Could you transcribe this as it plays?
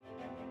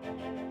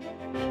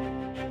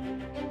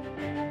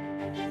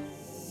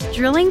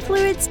Drilling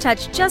fluids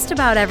touch just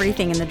about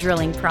everything in the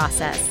drilling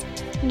process.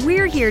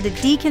 We're here to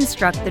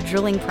deconstruct the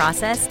drilling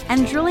process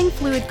and drilling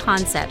fluid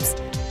concepts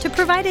to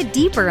provide a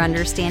deeper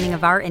understanding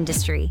of our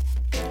industry.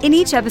 In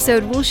each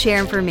episode, we'll share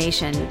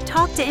information,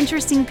 talk to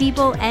interesting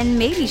people, and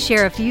maybe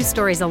share a few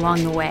stories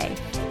along the way.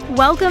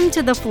 Welcome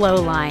to The Flow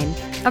Line,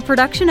 a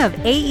production of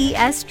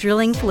AES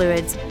Drilling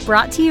Fluids,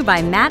 brought to you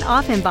by Matt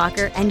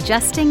Offenbacher and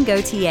Justin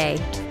Gauthier.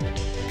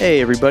 Hey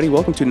everybody,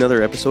 welcome to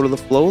another episode of The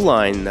Flow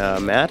Line.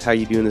 Matt, how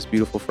you doing this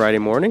beautiful Friday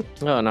morning?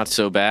 Oh, not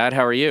so bad.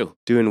 How are you?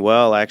 Doing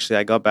well, actually.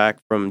 I got back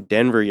from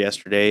Denver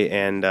yesterday,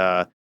 and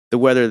the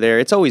weather there,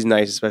 it's always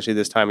nice, especially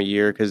this time of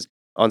year, because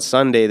on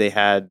Sunday they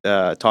had,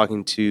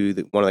 talking to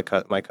one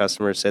of my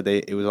customers, said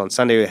it was on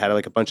Sunday, they had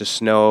like a bunch of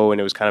snow,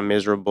 and it was kind of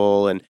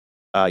miserable, and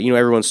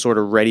everyone's sort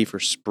of ready for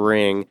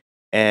spring.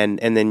 And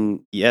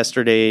then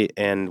yesterday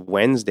and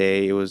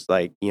Wednesday, it was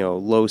like,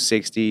 low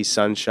 60s,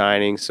 sun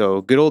shining.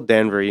 So good old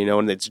Denver,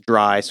 and it's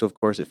dry. So, of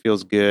course, it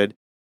feels good.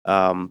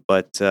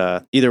 But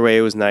either way,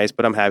 it was nice.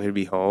 But I'm happy to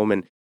be home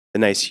and the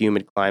nice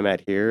humid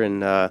climate here.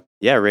 And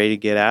ready to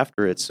get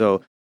after it.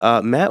 So,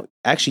 Matt,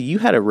 actually, you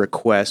had a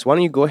request. Why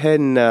don't you go ahead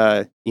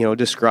and,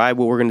 describe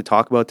what we're going to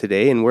talk about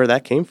today and where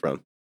that came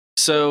from?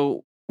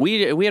 So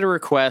we had a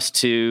request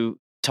to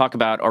talk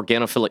about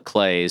organophilic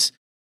clays.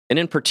 And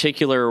in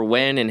particular,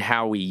 when and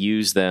how we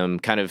use them,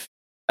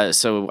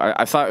 so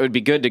I thought it would be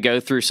good to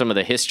go through some of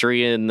the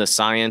history and the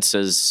science,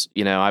 as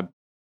I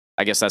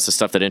guess that's the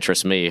stuff that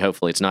interests me.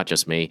 Hopefully, it's not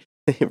just me.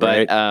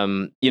 Right. But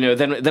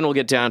then we'll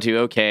get down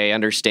to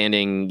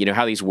understanding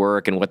how these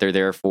work and what they're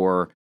there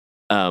for.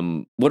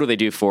 What do they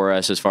do for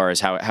us as far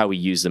as how we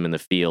use them in the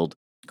field?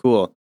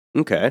 Cool.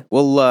 Okay.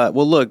 Well,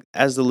 look,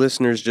 as the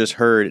listeners just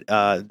heard,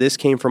 this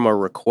came from a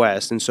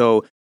request, and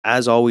so.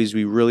 As always,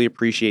 we really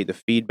appreciate the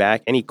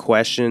feedback. Any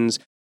questions,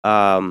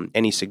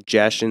 any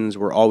suggestions,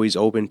 we're always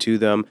open to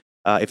them.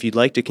 If you'd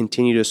like to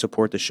continue to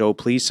support the show,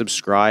 please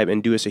subscribe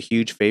and do us a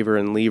huge favor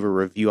and leave a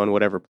review on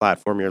whatever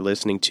platform you're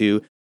listening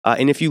to.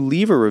 And if you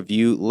leave a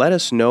review, let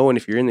us know. And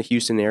if you're in the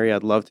Houston area,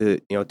 I'd love to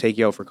take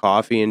you out for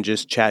coffee and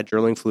just chat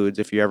drilling fluids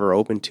if you're ever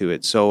open to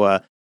it. So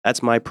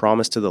that's my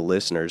promise to the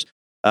listeners.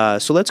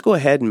 So let's go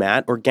ahead,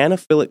 Matt.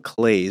 Organophilic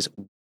clays.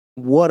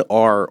 What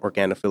are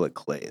organophilic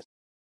clays?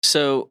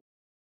 So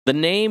the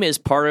name is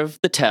part of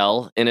the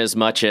tell in as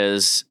much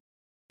as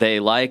they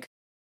like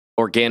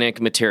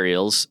organic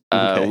materials.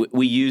 Okay.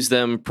 We use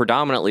them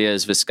predominantly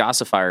as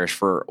viscosifiers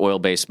for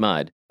oil-based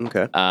mud.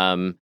 Okay.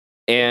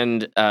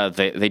 And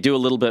they do a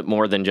little bit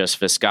more than just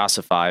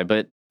viscosify,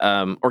 but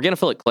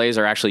organophilic clays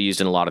are actually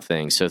used in a lot of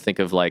things. So think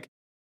of like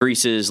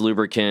greases,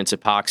 lubricants,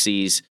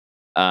 epoxies,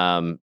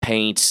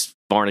 paints,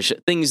 varnish,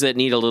 things that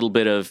need a little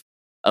bit of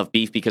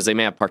beef because they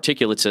may have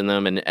particulates in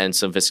them, and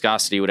some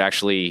viscosity would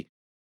actually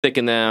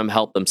thicken them,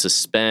 help them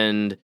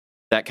suspend,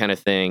 that kind of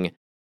thing.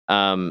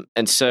 And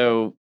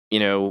so,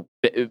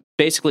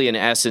 basically, in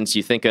essence,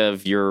 you think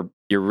of your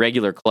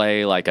regular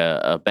clay like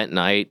a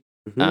bentonite,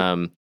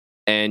 Mm-hmm.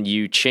 And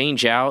you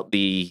change out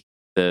the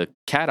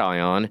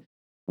cation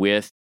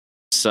with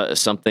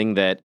something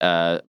that,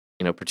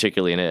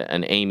 particularly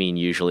an amine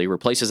usually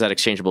replaces that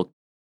exchangeable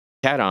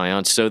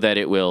cation so that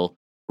it will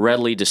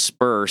readily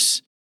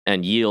disperse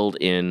and yield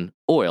in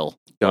oil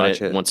when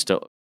it wants to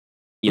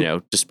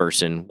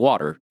disperse in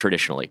water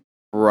traditionally.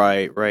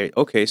 Right.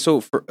 Okay,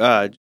 so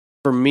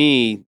for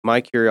me, my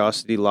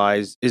curiosity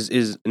lies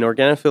is an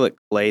organophilic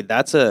clay.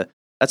 That's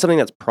something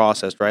that's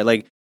processed, right?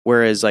 Like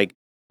whereas like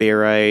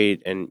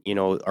barite and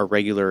our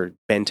regular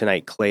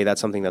bentonite clay, that's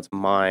something that's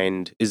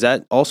mined. Is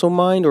that also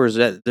mined, or is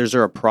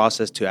there a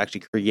process to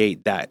actually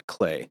create that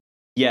clay?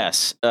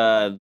 Yes,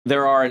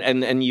 there are,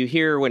 and you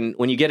hear when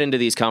you get into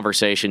these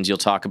conversations, you'll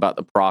talk about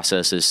the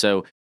processes.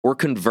 So we're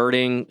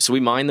converting, so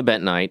we mine the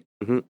bentonite,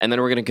 Mm-hmm. and then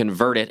we're going to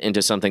convert it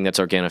into something that's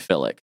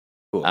organophilic.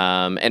 Cool.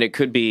 And it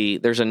could be,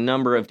 there's a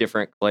number of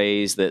different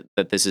clays that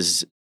this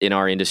is in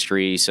our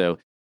industry. So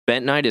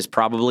bentonite is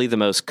probably the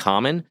most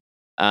common.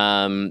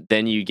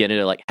 Then you get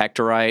into like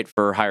hectorite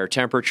for higher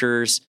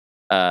temperatures,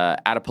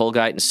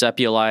 attapulgite and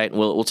sepiolite. And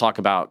we'll talk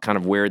about kind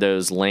of where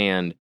those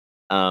land.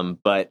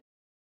 But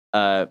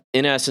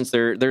in essence,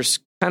 there's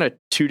kind of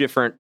two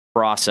different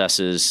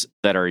processes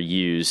that are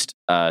used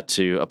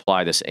to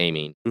apply this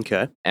amine.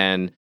 Okay.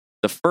 And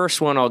the first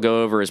one I'll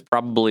go over is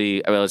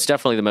it's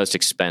definitely the most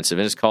expensive,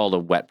 and it's called a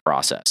wet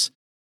process.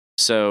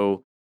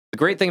 So the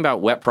great thing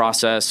about wet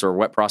process or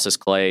wet process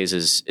clays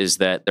is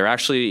that they're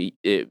actually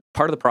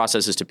part of the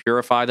process is to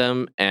purify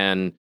them,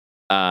 and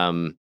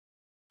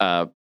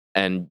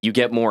you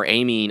get more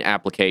amine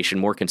application,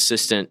 more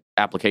consistent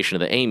application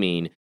of the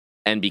amine,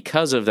 and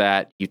because of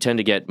that, you tend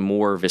to get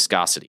more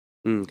viscosity.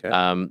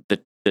 Okay.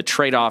 The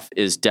trade-off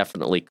is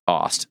definitely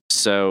cost.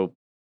 So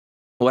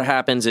what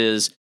happens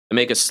is I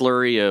make a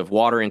slurry of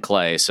water and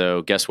clay.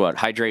 So guess what?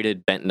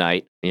 Hydrated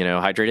bentonite,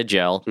 hydrated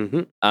gel,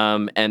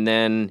 Mm-hmm. and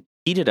then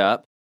heat it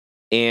up.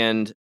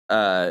 And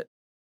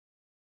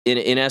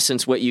in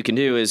essence, what you can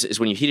do is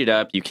when you heat it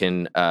up, you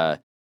can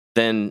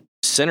then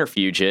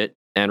centrifuge it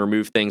and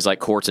remove things like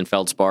quartz and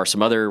feldspar,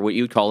 some other what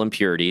you'd call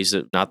impurities,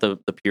 not the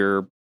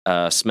pure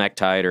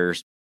smectite or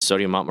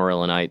sodium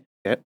montmorillonite.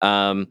 Yep.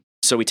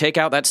 So we take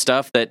out that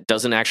stuff that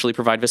doesn't actually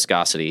provide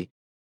viscosity.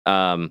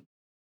 Filter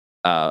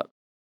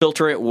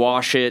it,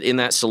 wash it in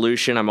that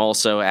solution. I'm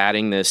also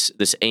adding this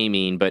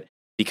amine, but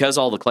because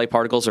all the clay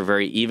particles are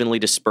very evenly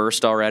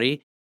dispersed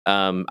already,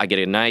 I get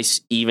a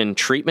nice even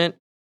treatment,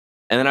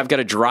 and then I've got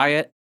to dry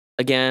it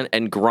again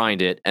and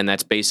grind it, and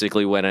that's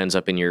basically what ends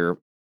up in your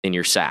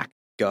sack.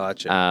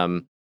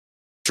 Gotcha.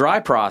 Dry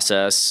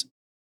process,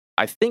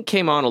 I think,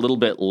 came on a little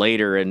bit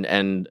later,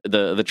 and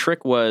the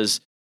trick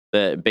was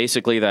that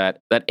basically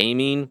that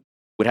amine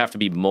would have to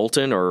be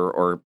molten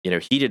or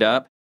heated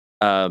up.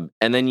 And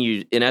then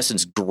you, in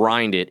essence,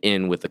 grind it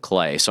in with the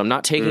clay. So I'm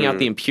not taking out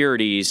the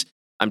impurities.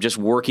 I'm just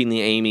working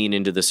the amine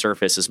into the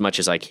surface as much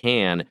as I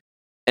can.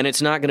 And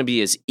it's not going to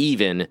be as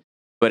even,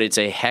 but it's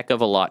a heck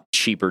of a lot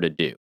cheaper to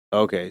do.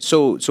 Okay.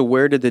 So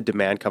where did the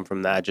demand come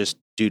from that? Just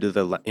due to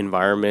the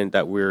environment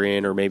that we're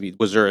in, or maybe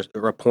was there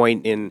a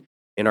point in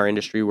our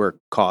industry where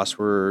costs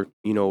were,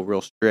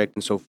 real strict,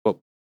 and so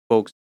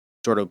folks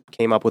sort of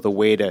came up with a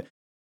way to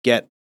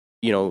get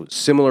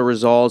similar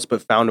results,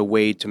 but found a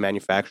way to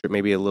manufacture it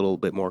maybe a little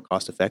bit more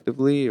cost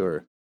effectively?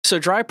 Or so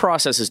dry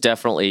process is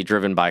definitely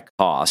driven by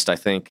cost. I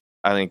think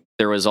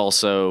there was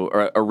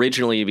also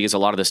originally, because a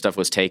lot of this stuff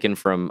was taken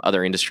from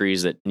other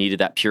industries that needed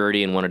that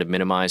purity and wanted to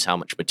minimize how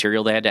much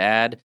material they had to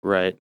add.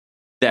 Right.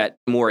 That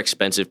more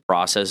expensive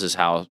process is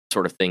how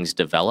sort of things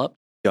develop.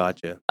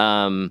 Gotcha.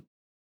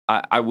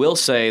 I will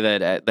say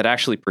that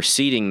actually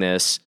preceding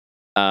this,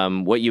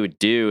 what you would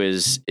do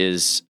is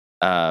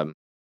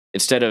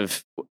instead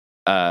of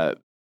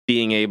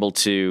being able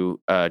to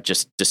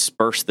just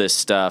disperse this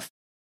stuff,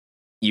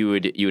 you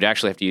would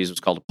actually have to use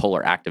what's called a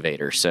polar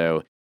activator.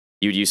 So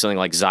you'd use something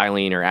like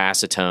xylene or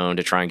acetone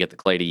to try and get the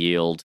clay to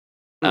yield.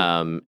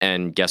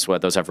 And guess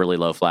what? Those have really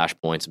low flash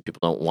points, and people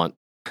don't want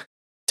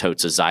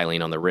totes of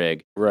xylene on the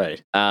rig.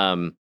 Right.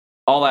 All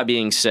that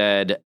being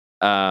said,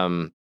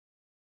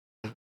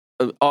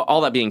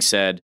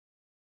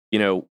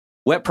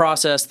 wet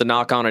process, the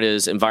knock on it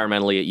is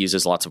environmentally it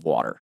uses lots of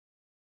water.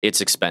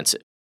 It's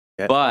expensive.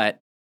 Okay. But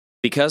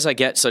because I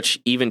get such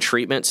even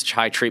treatment, such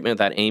high treatment of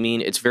that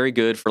amine, it's very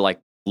good for like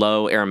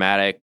low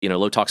aromatic,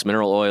 low tox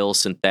mineral oils,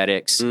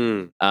 synthetics.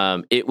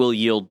 It will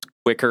yield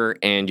quicker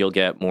and you'll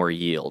get more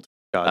yield.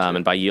 Gotcha.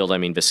 And by yield, I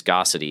mean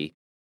viscosity.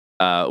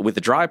 With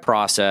the dry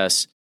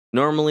process,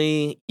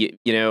 normally,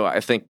 I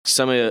think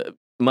some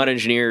mud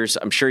engineers,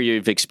 I'm sure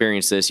you've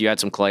experienced this. You add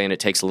some clay and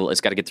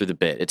it's got to get through the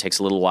bit. It takes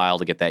a little while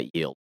to get that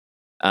yield.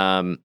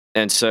 And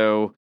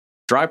so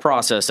dry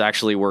process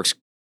actually works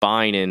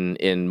fine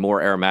in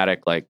more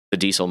aromatic, like the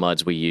diesel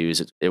muds we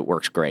use. It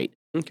works great.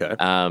 Okay.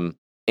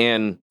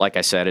 And like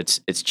I said,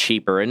 it's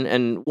cheaper.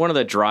 And one of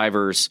the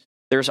drivers,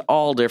 there's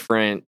all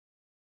different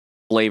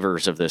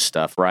flavors of this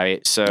stuff,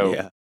 right?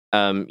 So,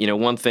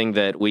 one thing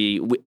that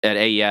we at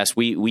AES,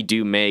 we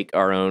do make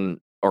our own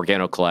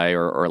organoclay,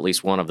 or at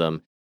least one of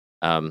them.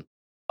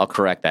 I'll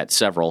correct that,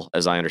 several,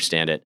 as I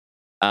understand it.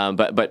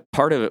 But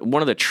part of it,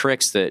 one of the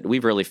tricks that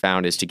we've really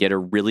found is to get a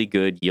really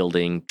good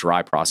yielding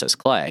dry process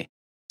clay.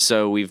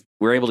 So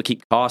we're able to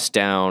keep costs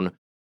down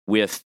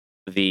with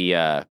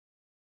the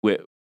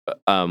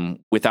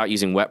without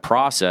using wet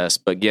process,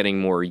 but getting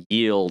more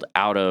yield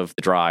out of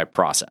the dry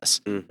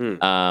process.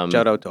 Mm-hmm.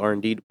 Shout out to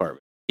R&D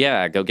department.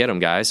 Yeah, go get them,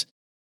 guys.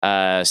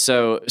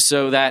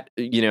 So that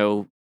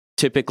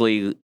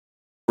typically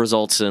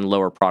results in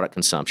lower product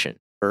consumption.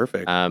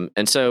 Perfect.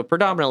 And so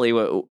predominantly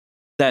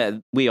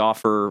that we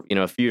offer,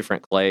 a few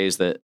different clays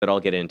that I'll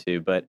get into,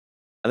 but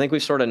I think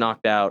we've sort of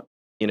knocked out,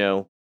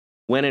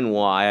 when and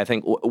why. I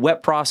think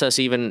wet process,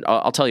 even,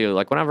 I'll tell you,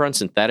 like when I've run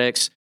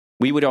synthetics,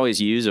 we would always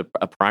use a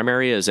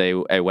primary as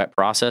a wet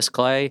process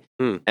clay,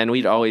 and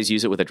we'd always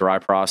use it with a dry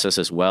process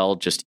as well,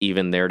 just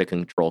even there to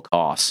control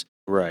costs.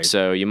 Right.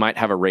 So you might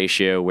have a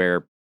ratio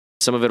where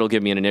some of it will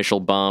give me an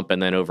initial bump,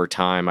 and then over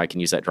time I can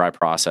use that dry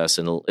process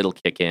and it'll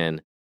kick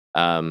in.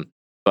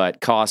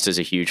 But cost is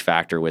a huge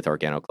factor with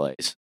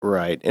organoclays.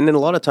 Right. And then a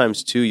lot of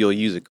times, too, you'll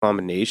use a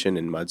combination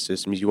in mud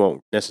systems. You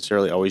won't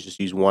necessarily always just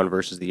use one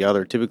versus the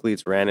other. Typically,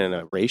 it's ran in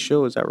a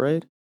ratio. Is that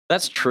right?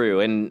 That's true.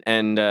 And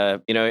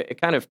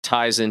it kind of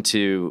ties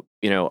into,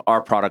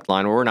 our product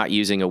line where we're not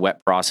using a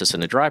wet process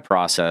and a dry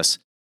process.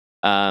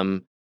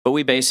 But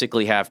we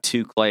basically have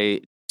two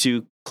clay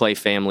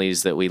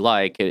families that we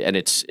like, and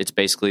it's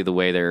basically the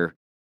way they're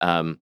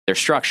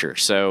structured.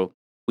 So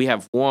we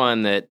have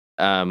one that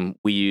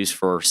we use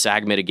for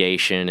sag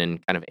mitigation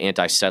and kind of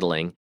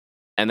anti-settling.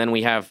 And then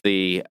we have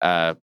the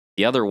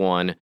other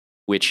one,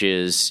 which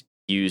is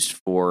used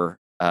for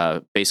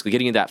basically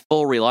getting that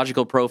full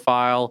rheological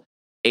profile,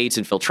 aids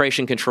in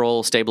filtration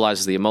control,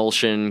 stabilizes the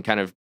emulsion, kind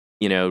of,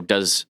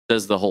 does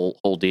the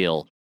whole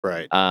deal.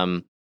 Right.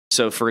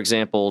 So for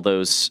example,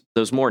 those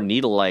more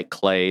needle-like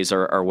clays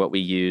are what we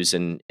use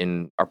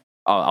in our,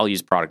 I'll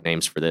use product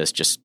names for this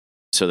just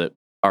so that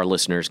our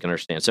listeners can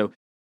understand. So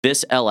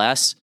Vis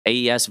LS,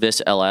 AES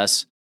Vis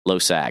LS, low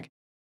sag.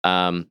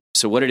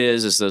 So what it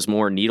is those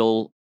more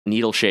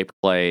needle-shaped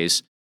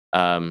clays,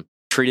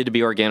 treated to be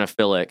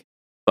organophilic,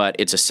 but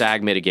it's a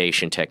sag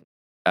mitigation technique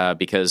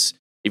because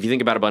if you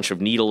think about a bunch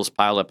of needles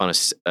piled up on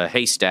a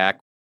haystack,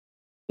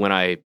 when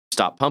I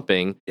stop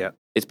pumping,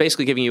 it's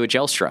basically giving you a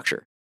gel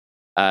structure.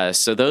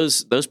 So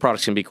those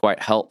products can be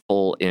quite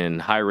helpful in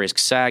high risk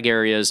sag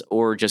areas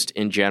or just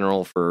in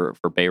general for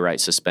Bayrite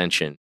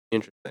suspension.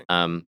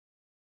 Interesting.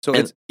 So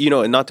it's,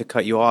 and not to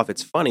cut you off,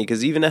 it's funny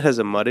because even as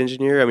a mud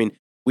engineer, I mean,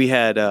 we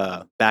had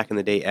back in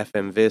the day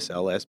FM Vis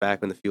LS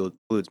back in the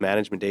fluids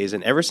management days,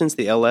 and ever since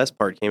the LS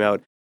part came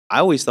out, I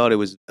always thought it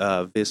was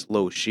Vis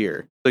low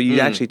shear. So you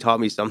actually taught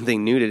me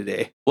something new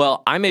today.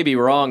 Well, I may be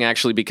wrong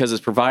actually because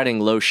it's providing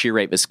low shear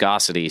rate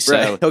viscosity. So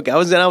right. Okay, I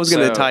was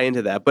going to tie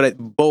into that, but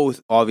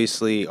both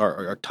obviously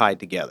are tied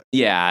together.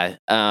 Yeah.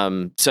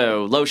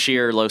 So low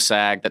shear, low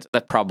sag.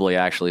 That probably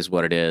actually is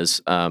what it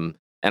is. And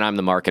I'm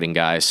the marketing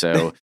guy,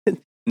 so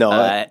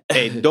no.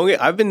 Hey,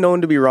 I've been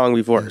known to be wrong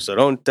before, so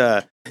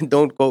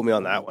don't quote me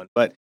on that one.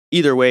 But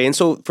either way, and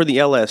so for the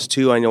LS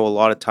too, I know a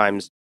lot of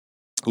times,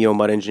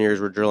 mud engineers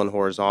were drilling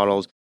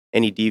horizontals.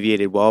 Any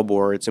deviated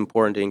wellbore, it's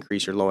important to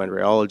increase your low end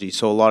rheology.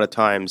 So a lot of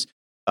times,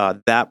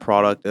 that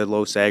product, a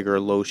low sag or a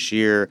low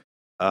shear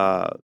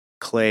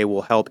clay,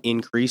 will help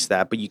increase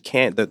that. But you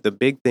can't. The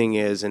big thing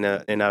is, and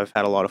I've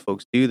had a lot of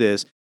folks do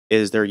this,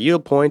 is their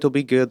yield point will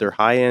be good, their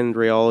high end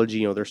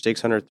rheology, their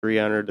 600,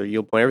 300, their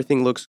yield point,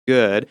 everything looks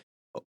good.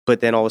 But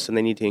then all of a sudden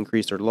they need to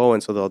increase their low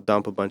end, so they'll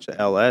dump a bunch of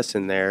LS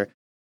in there,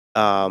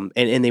 and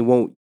they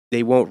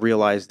won't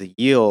realize the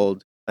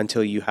yield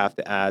until you have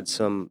to add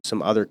some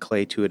other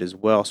clay to it as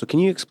well. So can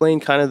you explain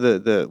kind of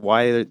the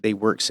why they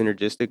work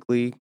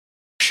synergistically?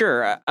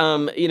 Sure.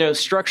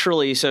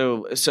 Structurally,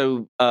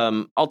 so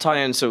I'll tie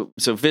in. So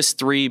Vis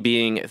 3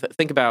 being,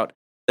 think about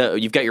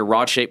you've got your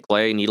rod shaped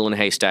clay, needle in a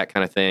haystack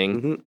kind of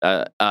thing.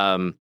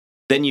 Mm-hmm.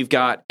 Then you've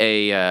got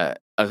a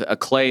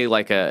clay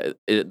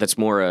that's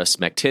more a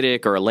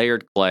smectitic or a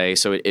layered clay,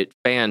 so it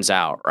fans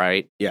out,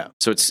 right? Yeah.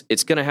 So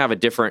it's going to have a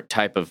different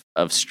type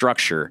of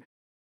structure.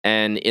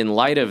 And in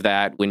light of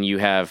that, when you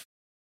have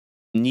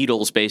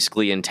needles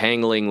basically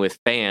entangling with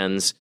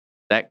fans,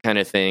 that kind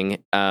of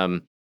thing,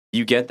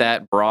 you get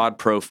that broad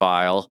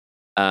profile,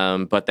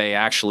 but they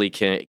actually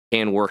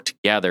can work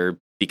together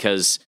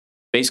because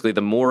basically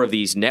the more of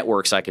these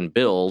networks I can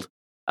build,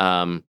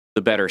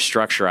 the better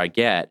structure I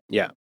get.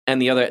 Yeah.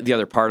 And the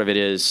other part of it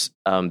is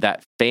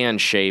that fan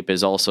shape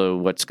is also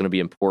what's going to be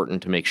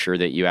important to make sure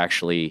that you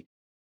actually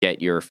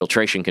get your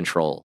filtration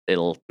control.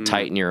 It'll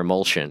tighten your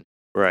emulsion.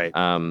 Right.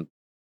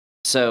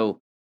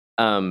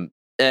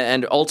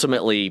 And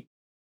ultimately,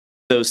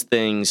 those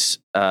things,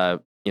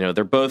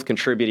 they're both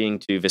contributing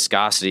to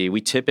viscosity.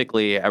 We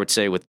typically, I would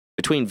say,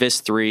 between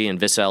Vis 3 and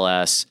Vis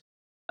LS,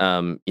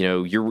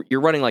 you're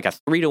running like a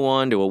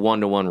 3-to-1 to a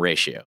 1-to-1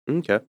 ratio.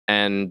 Okay.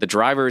 And the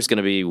driver is going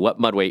to be what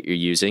mud weight you're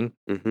using,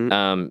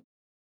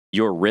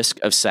 your risk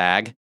of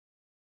sag,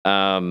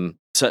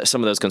 so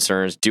some of those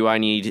concerns. Do I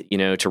need,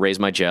 to raise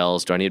my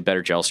gels? Do I need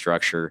better gel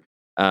structure?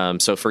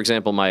 So, for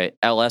example, my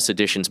LS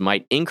additions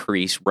might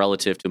increase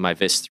relative to my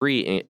Vis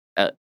 3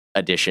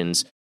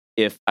 additions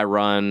if I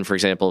run, for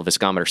example, a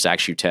viscometer sag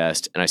shoe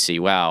test and I see,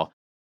 wow,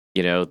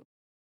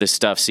 this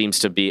stuff seems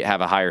to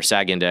have a higher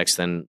sag index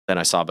than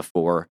I saw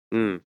before.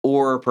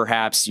 Or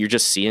perhaps you're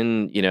just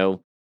seeing,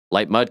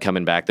 light mud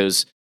coming back.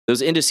 Those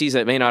indices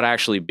that may not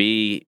actually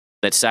be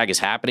that sag is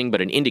happening,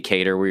 but an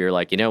indicator where you're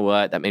like, you know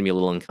what, that made me a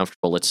little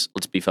uncomfortable. Let's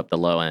beef up the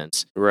low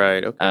ends.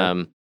 Right.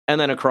 Okay. And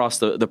then across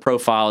the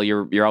profile,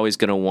 you're always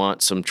going to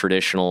want some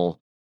traditional,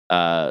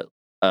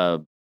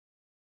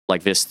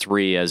 like Vis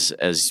 3 as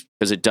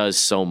because it does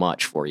so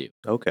much for you.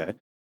 Okay.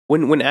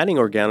 When adding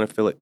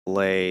organophilic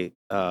clay,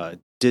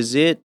 does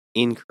it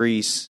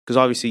increase? Because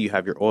obviously you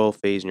have your oil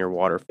phase and your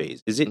water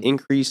phase. Is it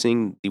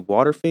increasing the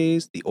water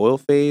phase, the oil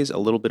phase, a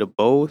little bit of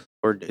both,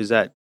 or does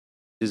that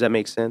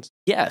make sense?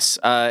 Yes.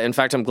 In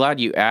fact, I'm glad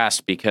you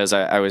asked because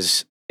I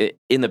was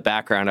in the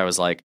background. I was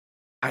like,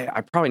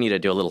 I probably need to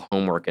do a little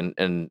homework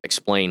and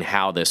explain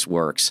how this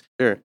works.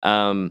 Sure.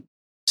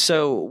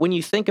 So when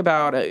you think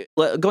about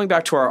going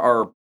back to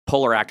our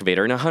polar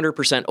activator in a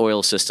 100%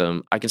 oil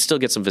system, I can still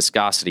get some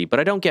viscosity, but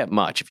I don't get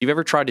much. If you've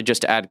ever tried to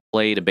just add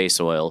clay to base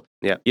oil,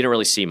 you don't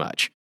really see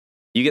much.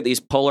 You get these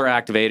polar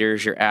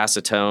activators, your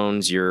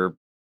acetones, your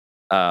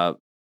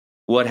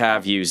what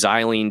have you.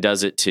 Xylene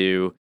does it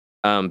too.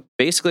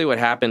 Basically what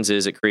happens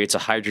is it creates a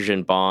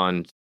hydrogen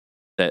bond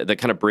that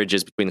kind of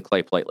bridges between the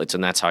clay platelets,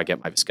 and that's how I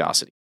get my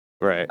viscosity.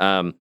 Right.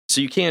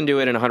 So you can do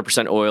it in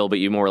 100% oil, but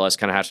you more or less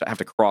kind of have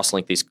to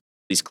cross-link these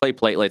clay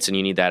platelets, and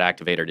you need that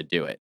activator to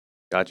do it.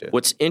 Gotcha.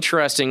 What's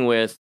interesting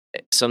with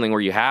something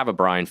where you have a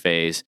brine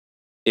phase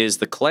is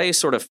the clay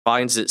sort of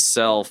finds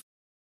itself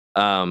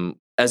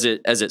as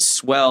it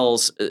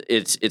swells.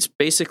 It's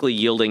basically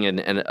yielding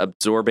and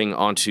absorbing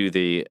onto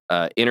the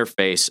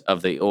interface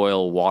of the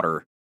oil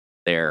water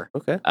there.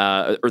 Okay.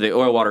 Or the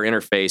oil water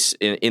interface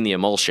in the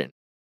emulsion.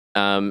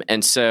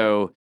 And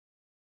so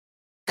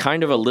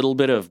kind of a little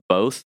bit of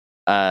both.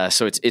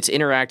 So it's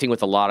interacting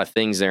with a lot of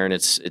things there, and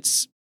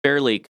it's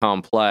fairly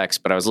complex.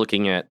 But I was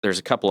looking at, there's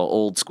a couple of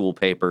old school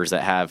papers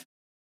that have,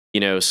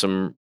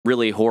 some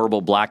really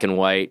horrible black and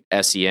white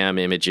SEM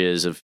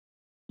images of,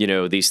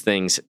 these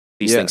things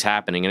these things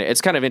happening, and it's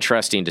kind of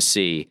interesting to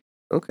see.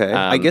 Okay,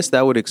 I guess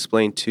that would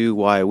explain too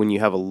why when you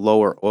have a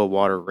lower oil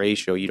water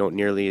ratio, you don't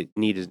nearly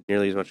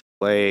as much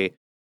clay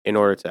in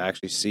order to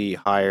actually see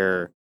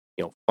higher,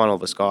 funnel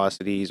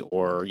viscosities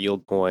or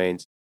yield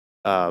points.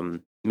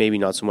 Maybe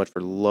not so much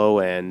for low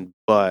end,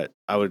 but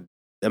I would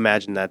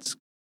imagine that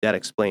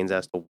explains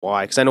as to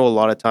why. Because I know a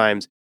lot of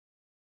times,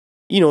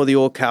 the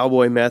old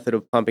cowboy method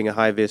of pumping a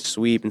high vis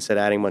sweep, instead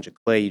of adding a bunch of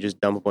clay, you just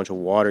dump a bunch of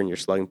water in your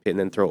slugging pit and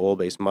then throw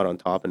oil-based mud on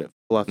top and it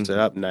fluffs it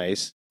up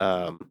nice.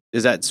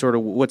 Is that sort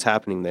of what's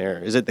happening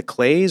there? Is it the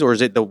clays or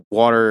is it the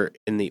water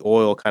in the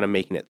oil kind of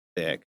making it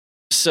thick?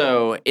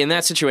 So in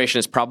that situation,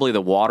 it's probably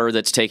the water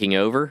that's taking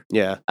over.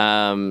 Yeah.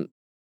 I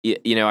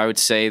would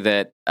say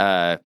that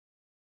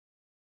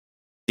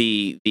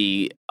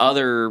the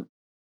other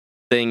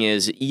thing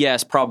is,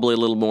 yes, probably a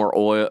little more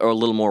oil or a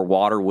little more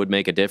water would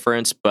make a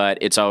difference, but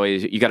it's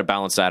always, you got to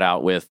balance that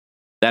out with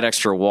that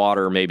extra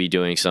water maybe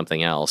doing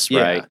something else,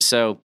 right?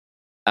 So,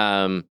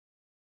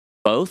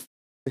 both.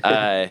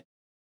 So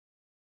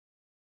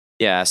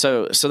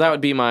that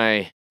would be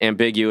my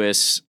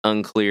ambiguous,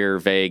 unclear,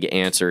 vague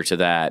answer to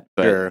that.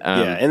 But, sure.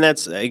 And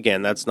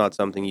that's not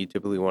something you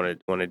typically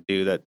want to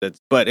do.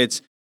 But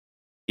it's,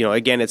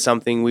 again, it's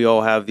something we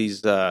all have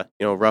these,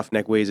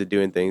 roughneck ways of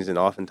doing things, and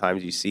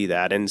oftentimes you see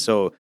that. And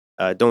so,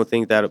 don't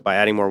think that by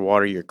adding more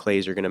water, your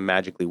clays are going to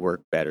magically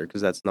work better,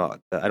 because that's not.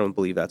 I don't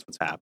believe that's what's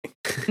happening.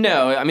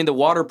 No, I mean, the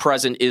water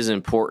present is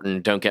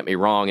important. Don't get me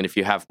wrong. And if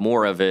you have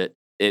more of it,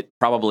 it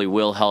probably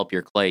will help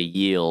your clay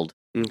yield.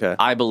 Okay.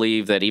 I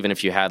believe that even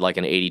if you had like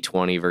an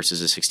 80-20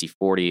 versus a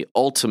 60-40,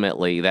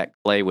 ultimately that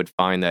clay would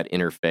find that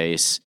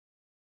interface,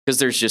 because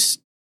there's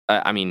just,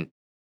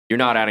 you're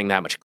not adding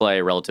that much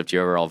clay relative to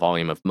your overall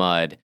volume of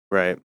mud.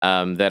 Right.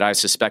 That I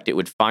suspect it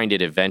would find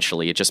it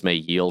eventually. It just may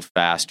yield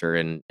faster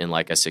in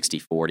like a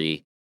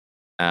 60-40.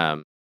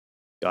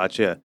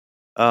 Gotcha.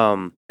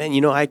 And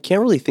I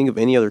can't really think of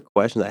any other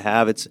questions I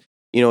have. It's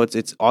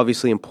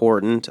obviously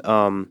important.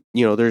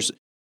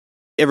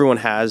 Everyone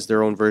has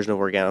their own version of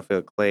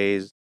organophilic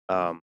clays.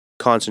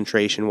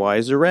 Concentration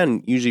wise, they're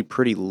ran usually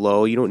pretty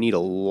low. You don't need a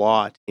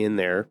lot in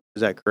there.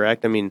 Is that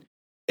correct? I mean,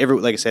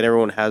 like I said,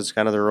 everyone has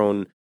kind of their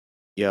own,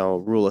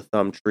 rule of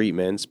thumb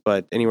treatments,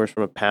 but anywhere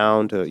from a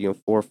pound to 4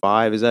 or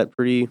 5. Is that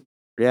pretty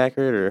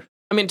accurate? Or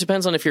I mean, it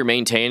depends on if you're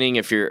maintaining,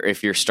 if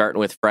you're starting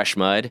with fresh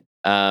mud.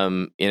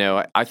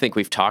 I think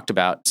we've talked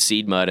about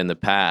seed mud in the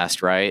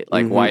past, right?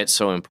 Like why it's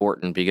so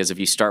important, because if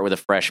you start with a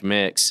fresh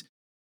mix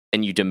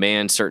and you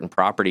demand certain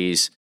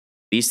properties,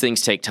 these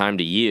things take time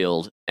to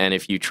yield. And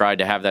if you tried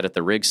to have that at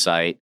the rig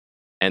site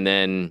and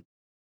then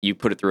you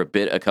put it through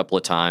a couple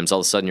of times, all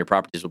of a sudden your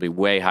properties will be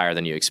way higher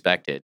than you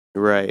expected.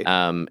 Right.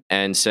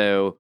 And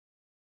so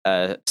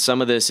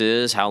some of this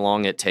is how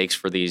long it takes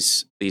for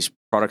these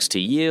products to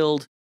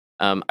yield.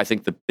 I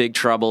think the big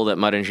trouble that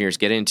mud engineers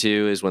get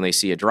into is when they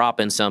see a drop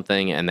in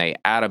something and they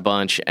add a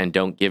bunch and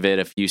don't give it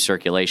a few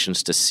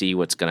circulations to see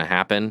what's going to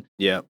happen.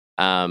 Yeah.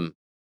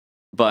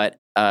 But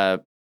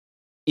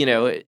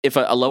if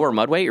a lower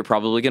mud weight, you're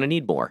probably going to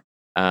need more.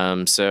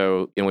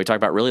 So we talk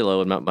about really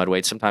low mud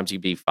weight. Sometimes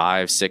you'd be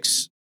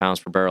 5-6 pounds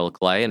per barrel of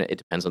clay, and it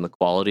depends on the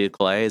quality of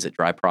clay. Is it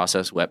dry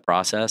process, wet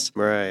process?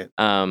 Right.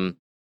 And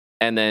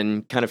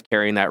then kind of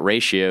carrying that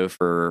ratio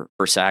for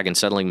sag and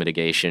settling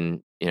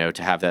mitigation,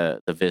 to have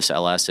the Vis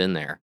LS in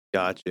there.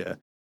 Gotcha.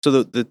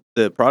 So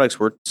the products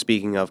we're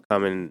speaking of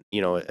come in,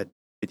 a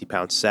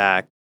 50-pound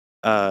sack,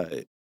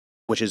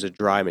 which is a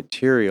dry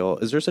material.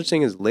 Is there such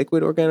thing as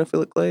liquid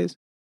organophilic clays?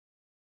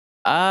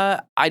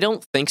 I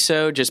don't think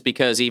so, just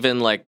because even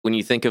like when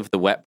you think of the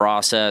wet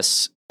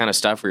process kind of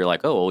stuff where you're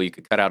like, oh, well, you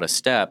could cut out a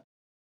step,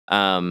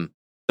 the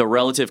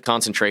relative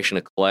concentration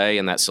of clay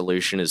in that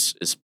solution is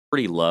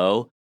pretty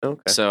low.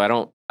 Okay. So I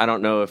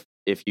don't know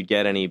if you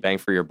get any bang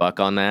for your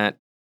buck on that,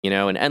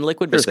 and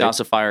liquid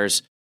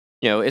viscosifiers,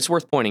 it's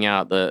worth pointing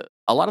out a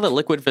lot of the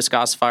liquid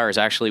viscosifiers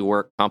actually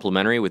work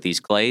complementary with these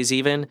clays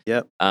even.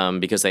 Yep.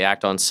 Because they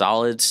act on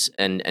solids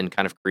and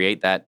kind of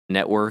create that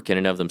network in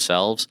and of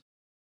themselves.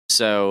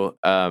 So,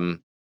 I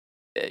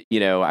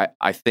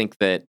think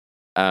that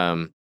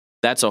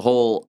that's a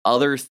whole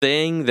other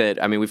thing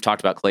that, we've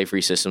talked about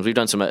clay-free systems. We've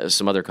done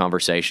some other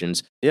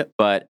conversations. Yep.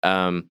 But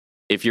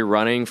if you're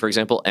running, for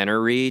example,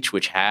 EnerReach,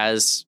 which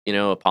has, a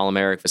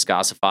polymeric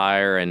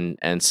viscosifier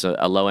and so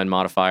a low-end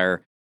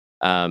modifier,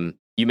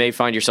 you may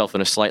find yourself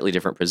in a slightly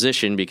different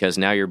position, because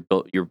now you're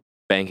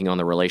banking on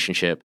the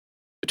relationship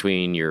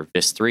between your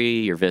Vis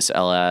 3, your Vis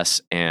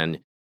LS, and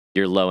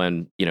your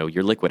low-end,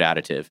 your liquid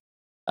additive.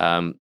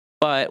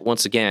 But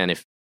once again,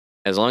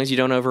 as long as you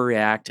don't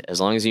overreact, as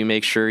long as you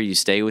make sure you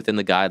stay within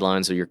the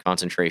guidelines of your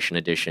concentration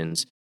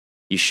additions,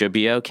 you should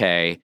be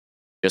okay.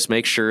 Just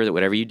make sure that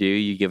whatever you do,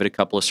 you give it a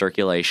couple of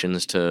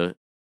circulations to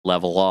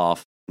level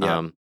off.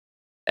 Yeah.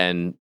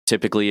 And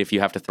typically, if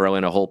you have to throw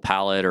in a whole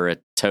pallet or a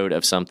tote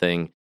of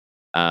something,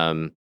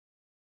 that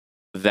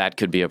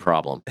could be a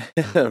problem.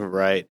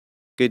 Right.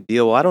 Good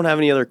deal. Well, I don't have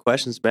any other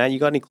questions, Matt. You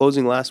got any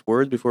closing last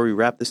words before we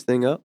wrap this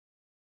thing up?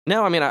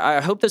 No,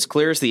 I hope this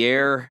clears the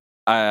air.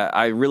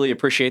 I really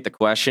appreciate the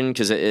question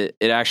because it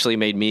actually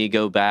made me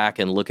go back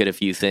and look at a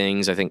few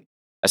things. I think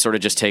I sort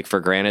of just take for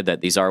granted that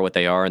these are what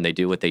they are and they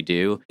do what they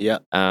do. Yeah.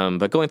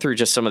 But going through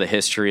just some of the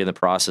history and the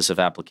process of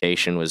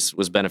application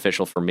was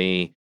beneficial for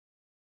me.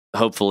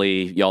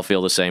 Hopefully, y'all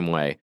feel the same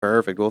way.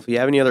 Perfect. Well, if you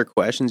have any other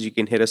questions, you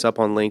can hit us up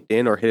on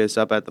LinkedIn or hit us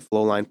up at the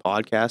Flowline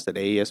Podcast at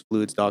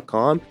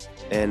aesfluids.com.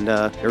 And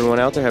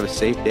everyone out there, have a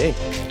safe day.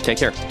 Take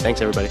care.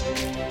 Thanks, everybody.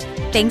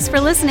 Thanks for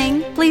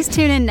listening. Please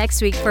tune in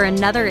next week for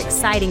another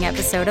exciting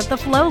episode of The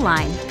Flow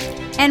Line.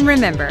 And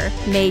remember,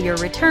 may your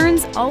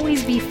returns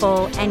always be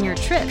full and your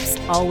trips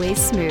always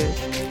smooth.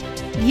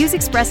 Views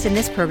expressed in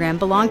this program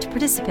belong to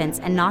participants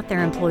and not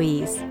their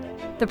employees.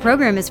 The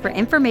program is for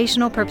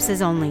informational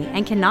purposes only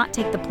and cannot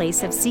take the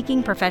place of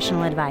seeking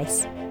professional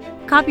advice.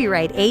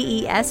 Copyright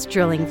AES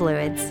Drilling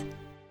Fluids.